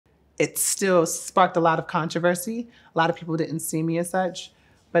It still sparked a lot of controversy. A lot of people didn't see me as such,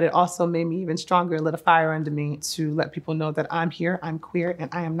 but it also made me even stronger, lit a fire under me to let people know that I'm here, I'm queer, and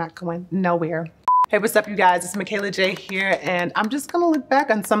I am not going nowhere. Hey, what's up, you guys? It's Michaela Jaé here, and I'm just gonna look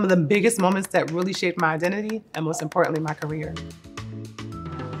back on some of the biggest moments that really shaped my identity, and most importantly, my career.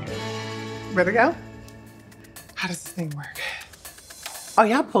 Ready to go? How does this thing work? Oh,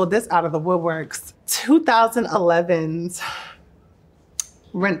 y'all pulled this out of the woodworks. 2011's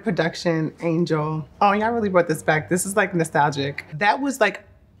Rent production, Angel. Oh, y'all really brought this back. This is like nostalgic. That was like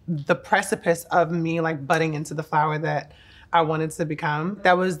the precipice of me like budding into the flower that I wanted to become.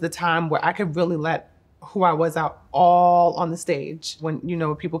 That was the time where I could really let who I was out all on the stage. When, you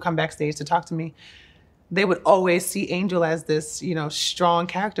know, people come backstage to talk to me, they would always see Angel as this, you know, strong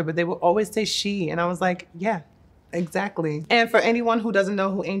character, but they would always say she. And I was like, yeah, exactly. And for anyone who doesn't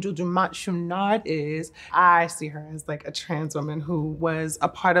know who Angel Dumott Schunard is, I see her as like a trans woman who was a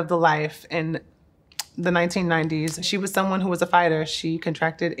part of the life in the 1990s. She was someone who was a fighter. She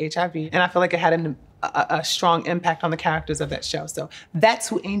contracted HIV, and I feel like it had a strong impact on the characters of that show. So that's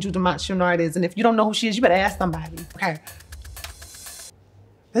who Angel Dumott Schunard is. And if you don't know who she is, you better ask somebody, okay?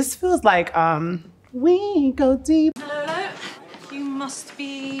 This feels like, we go deep. Hello, you must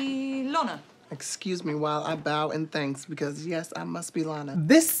be Lana. Excuse me while I bow in thanks, because yes, I must be Lana.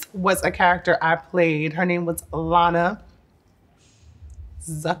 This was a character I played. Her name was Lana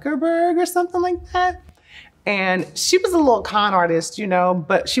Zuckerberg or something like that. And she was a little con artist, you know,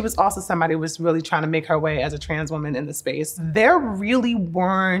 but she was also somebody who was really trying to make her way as a trans woman in the space. There really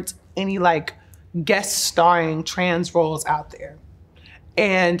weren't any like guest starring trans roles out there.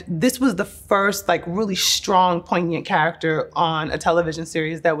 And this was the first like really strong, poignant character on a television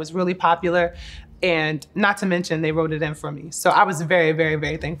series that was really popular. And not to mention, they wrote it in for me. So I was very, very,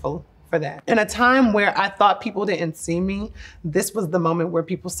 very thankful for that. In a time where I thought people didn't see me, this was the moment where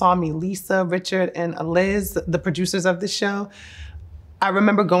people saw me. Lisa, Richard, and Liz, the producers of the show, I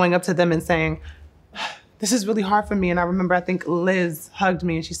remember going up to them and saying, this is really hard for me. And I remember, I think Liz hugged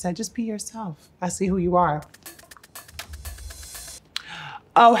me and she said, just be yourself. I see who you are.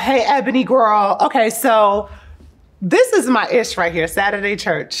 Oh, hey, Ebony girl. Okay, so this is my ish right here, Saturday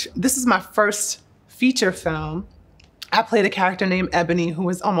Church. This is my first feature film. I played a character named Ebony who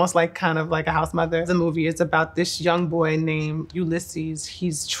was almost like kind of like a house mother. The movie is about this young boy named Ulysses.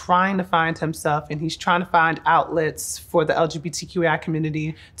 He's trying to find himself and he's trying to find outlets for the LGBTQI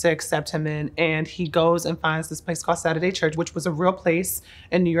community to accept him in. And he goes and finds this place called Saturday Church, which was a real place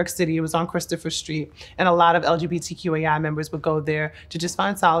in New York City. It was on Christopher Street. And a lot of LGBTQI members would go there to just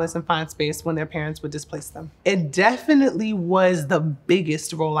find solace and find space when their parents would displace them. It definitely was the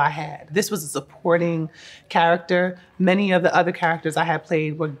biggest role I had. This was a supporting character. Many of the other characters I had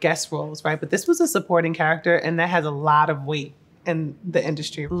played were guest roles, right? But this was a supporting character, and that has a lot of weight in the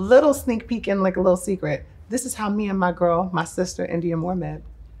industry. Little sneak peek and like a little secret. This is how me and my girl, my sister, India Moore, met.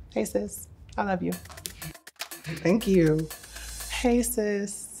 Hey sis, I love you. Thank you. Hey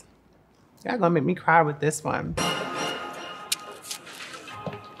sis. Y'all gonna make me cry with this one.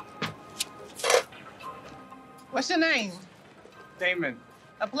 What's your name? Damon.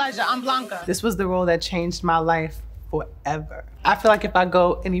 A pleasure, I'm Blanca. This was the role that changed my life forever. I feel like if I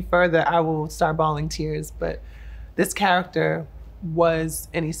go any further, I will start bawling tears, but this character was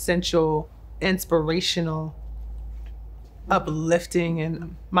an essential, inspirational, uplifting,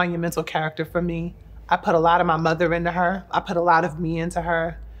 and monumental character for me. I put a lot of my mother into her. I put a lot of me into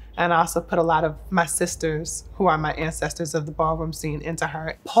her. And I also put a lot of my sisters, who are my ancestors of the ballroom scene, into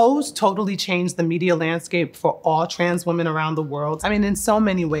her. Pose totally changed the media landscape for all trans women around the world. I mean, in so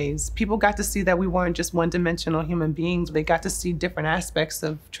many ways. People got to see that we weren't just one-dimensional human beings. They got to see different aspects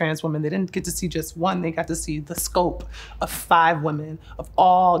of trans women. They didn't get to see just one. They got to see the scope of 5 women of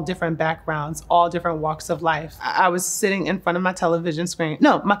all different backgrounds, all different walks of life. I was sitting in front of my television screen,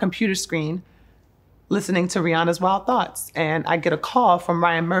 no, my computer screen, listening to Rihanna's Wild Thoughts. And I get a call from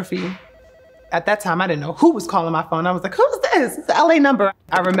Ryan Murphy. At that time, I didn't know who was calling my phone. I was like, who's this? It's an LA number.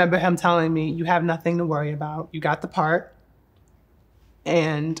 I remember him telling me, you have nothing to worry about. You got the part.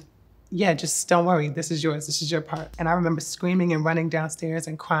 And yeah, just don't worry. This is yours. This is your part. And I remember screaming and running downstairs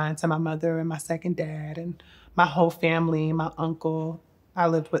and crying to my mother and my second dad and my whole family, my uncle. I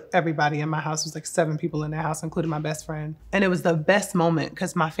lived with everybody in my house. It was like 7 people in that house, including my best friend. And it was the best moment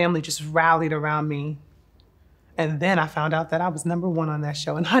because my family just rallied around me. And then I found out that I was #1 on that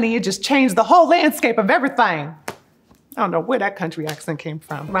show. And honey, it just changed the whole landscape of everything. I don't know where that country accent came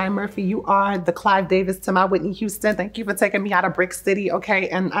from. Ryan Murphy, you are the Clive Davis to my Whitney Houston. Thank you for taking me out of Brick City, okay?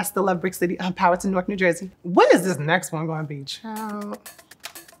 And I still love Brick City. Power to Newark, New Jersey. When is this next one gonna be, child?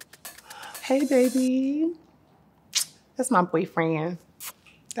 Hey, baby. That's my boyfriend.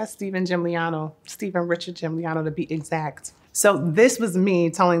 That's Stephen Richard Giuliano to be exact. So this was me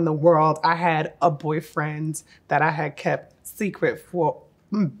telling the world I had a boyfriend that I had kept secret for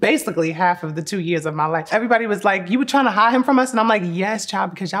basically half of the 2 years of my life. Everybody was like, you were trying to hide him from us? And I'm like, yes,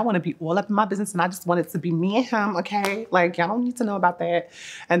 child, because y'all want to be all up in my business and I just want it to be me and him, okay? Like, y'all don't need to know about that.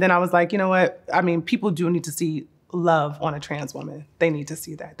 And then I was like, you know what? I mean, people do need to see love on a trans woman. They need to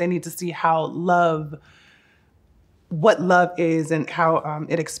see that. They need to see how what love is and how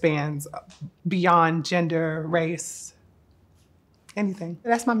it expands beyond gender, race, anything.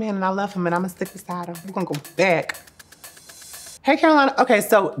 That's my man and I love him and I'm gonna stick beside him. We're gonna go back. Hey, Carolina. Okay,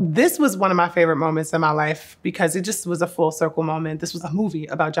 so this was one of my favorite moments in my life because it just was a full circle moment. This was a movie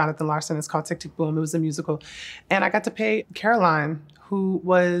about Jonathan Larson. It's called Tick, Tick, Boom. It was a musical. And I got to pay Caroline, who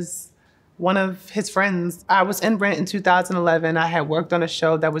was one of his friends. I was in Rent in 2011. I had worked on a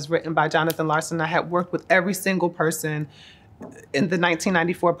show that was written by Jonathan Larson. I had worked with every single person in the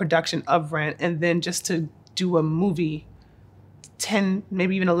 1994 production of Rent. And then just to do a movie 10,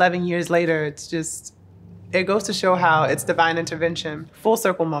 maybe even 11 years later, it goes to show how it's divine intervention. Full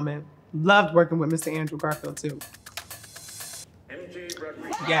circle moment. Loved working with Mr. Andrew Garfield too.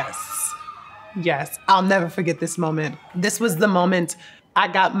 Yes. Yes, I'll never forget this moment. This was the moment I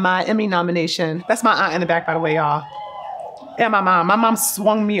got my Emmy nomination. That's my aunt in the back, by the way, y'all. And my mom. My mom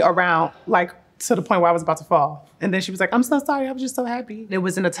swung me around like to the point where I was about to fall. And then she was like, I'm so sorry, I was just so happy. It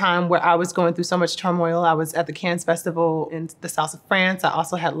was in a time where I was going through so much turmoil. I was at the Cannes Festival in the south of France. I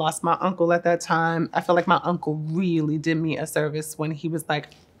also had lost my uncle at that time. I feel like my uncle really did me a service when he was like,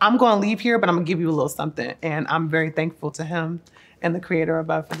 I'm gonna leave here, but I'm gonna give you a little something. And I'm very thankful to him and the creator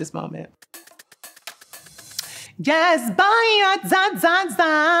above for this moment. Yes, bye,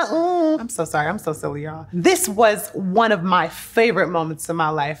 I'm so sorry, I'm so silly, y'all. This was one of my favorite moments in my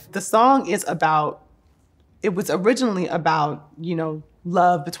life. The song is it was originally about, you know,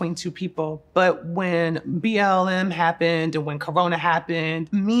 love between two people. But when BLM happened and when Corona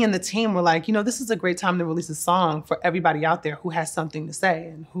happened, me and the team were like, you know, this is a great time to release a song for everybody out there who has something to say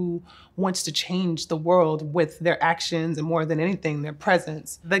and who wants to change the world with their actions and more than anything, their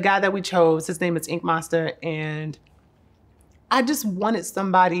presence. The guy that we chose, his name is Ink Monster, and I just wanted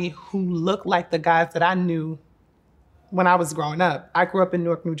somebody who looked like the guys that I knew when I was growing up. I grew up in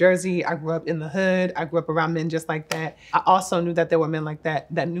Newark, New Jersey. I grew up in the hood. I grew up around men just like that. I also knew that there were men like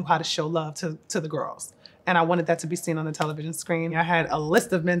that knew how to show love to the girls. And I wanted that to be seen on the television screen. I had a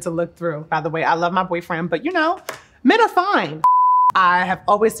list of men to look through. By the way, I love my boyfriend, but you know, men are fine. I have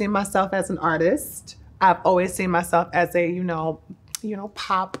always seen myself as an artist. I've always seen myself as a, you know,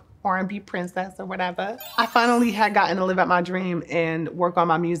 pop R&B princess or whatever. I finally had gotten to live out my dream and work on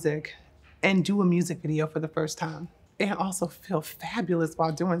my music and do a music video for the first time. And also feel fabulous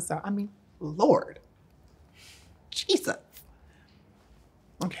while doing so. I mean, Lord, Jesus.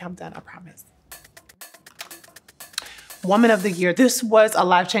 Okay, I'm done, I promise. Woman of the Year. This was a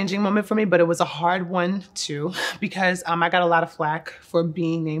life-changing moment for me, but it was a hard one too, because I got a lot of flack for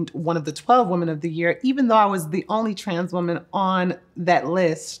being named one of the 12 Women of the Year. Even though I was the only trans woman on that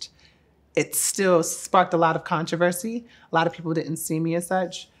list, it still sparked a lot of controversy. A lot of people didn't see me as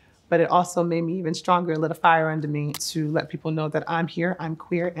such. But it also made me even stronger, lit a fire under me to let people know that I'm here, I'm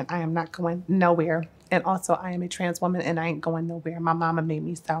queer, and I am not going nowhere. And also, I am a trans woman and I ain't going nowhere. My mama made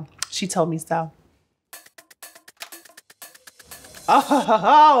me so. She told me so.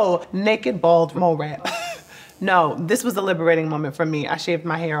 Oh, naked, bald, mole rat. No, this was a liberating moment for me. I shaved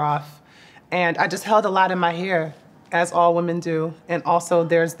my hair off and I just held a lot in my hair, as all women do. And also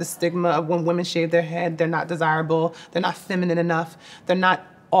there's the stigma of when women shave their head, they're not desirable, they're not feminine enough, they're not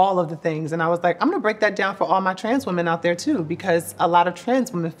all of the things. And I was like, I'm gonna break that down for all my trans women out there too, because a lot of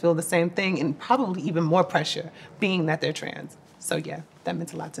trans women feel the same thing and probably even more pressure being that they're trans. So yeah, that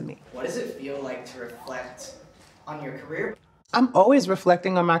meant a lot to me. What does it feel like to reflect on your career? I'm always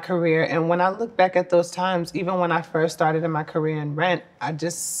reflecting on my career. And when I look back at those times, even when I first started in my career in Rent, I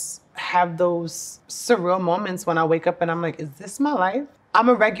just have those surreal moments when I wake up and I'm like, is this my life? I'm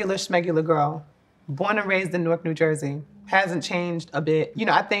a regular schmegular girl, born and raised in Newark, New Jersey. Hasn't changed a bit. You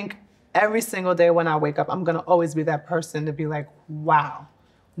know, I think every single day when I wake up, I'm gonna always be that person to be like, wow,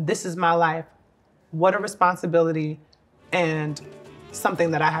 this is my life. What a responsibility and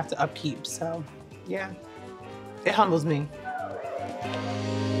something that I have to upkeep. So yeah, it humbles me.